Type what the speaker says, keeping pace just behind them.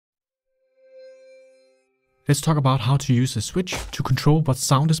Let's talk about how to use a switch to control what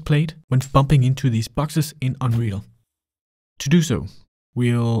sound is played when bumping into these boxes in Unreal. To do so,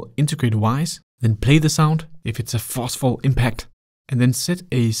 we'll integrate Wwise, then play the sound if it's a forceful impact, and then set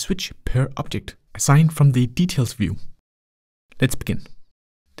a switch per object assigned from the details view. Let's begin.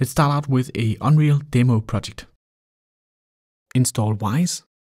 Let's start out with a Unreal demo project. Install Wwise,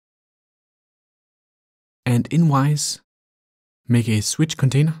 and in Wwise, make a switch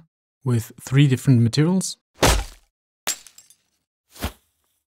container with 3 different materials.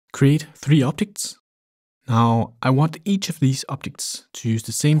 Create 3 objects. Now, I want each of these objects to use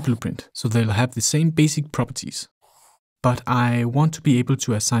the same blueprint, so they'll have the same basic properties. But I want to be able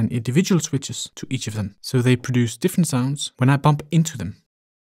to assign individual switches to each of them, so they produce different sounds when I bump into them.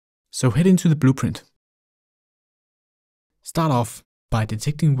 So head into the blueprint. Start off by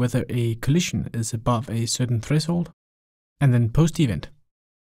detecting whether a collision is above a certain threshold, and then post the event.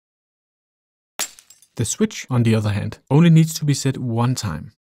 The switch, on the other hand, only needs to be set one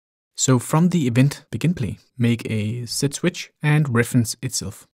time. So from the Event BeginPlay, make a set switch and reference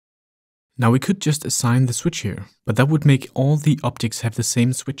itself. Now we could just assign the switch here, but that would make all the objects have the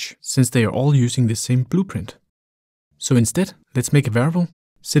same switch, since they are all using the same blueprint. So instead, let's make a variable,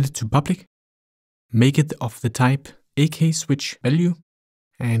 set it to public, make it of the type AKSwitchValue,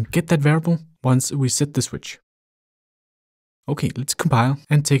 and get that variable once we set the switch. Okay, let's compile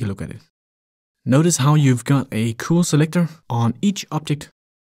and take a look at it. Notice how you've got a cool selector on each object.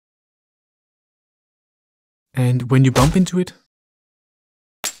 And when you bump into it,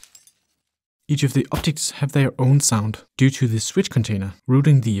 each of the objects have their own sound due to the switch container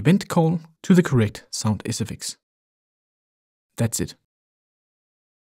routing the event call to the correct Sound SFX. That's it.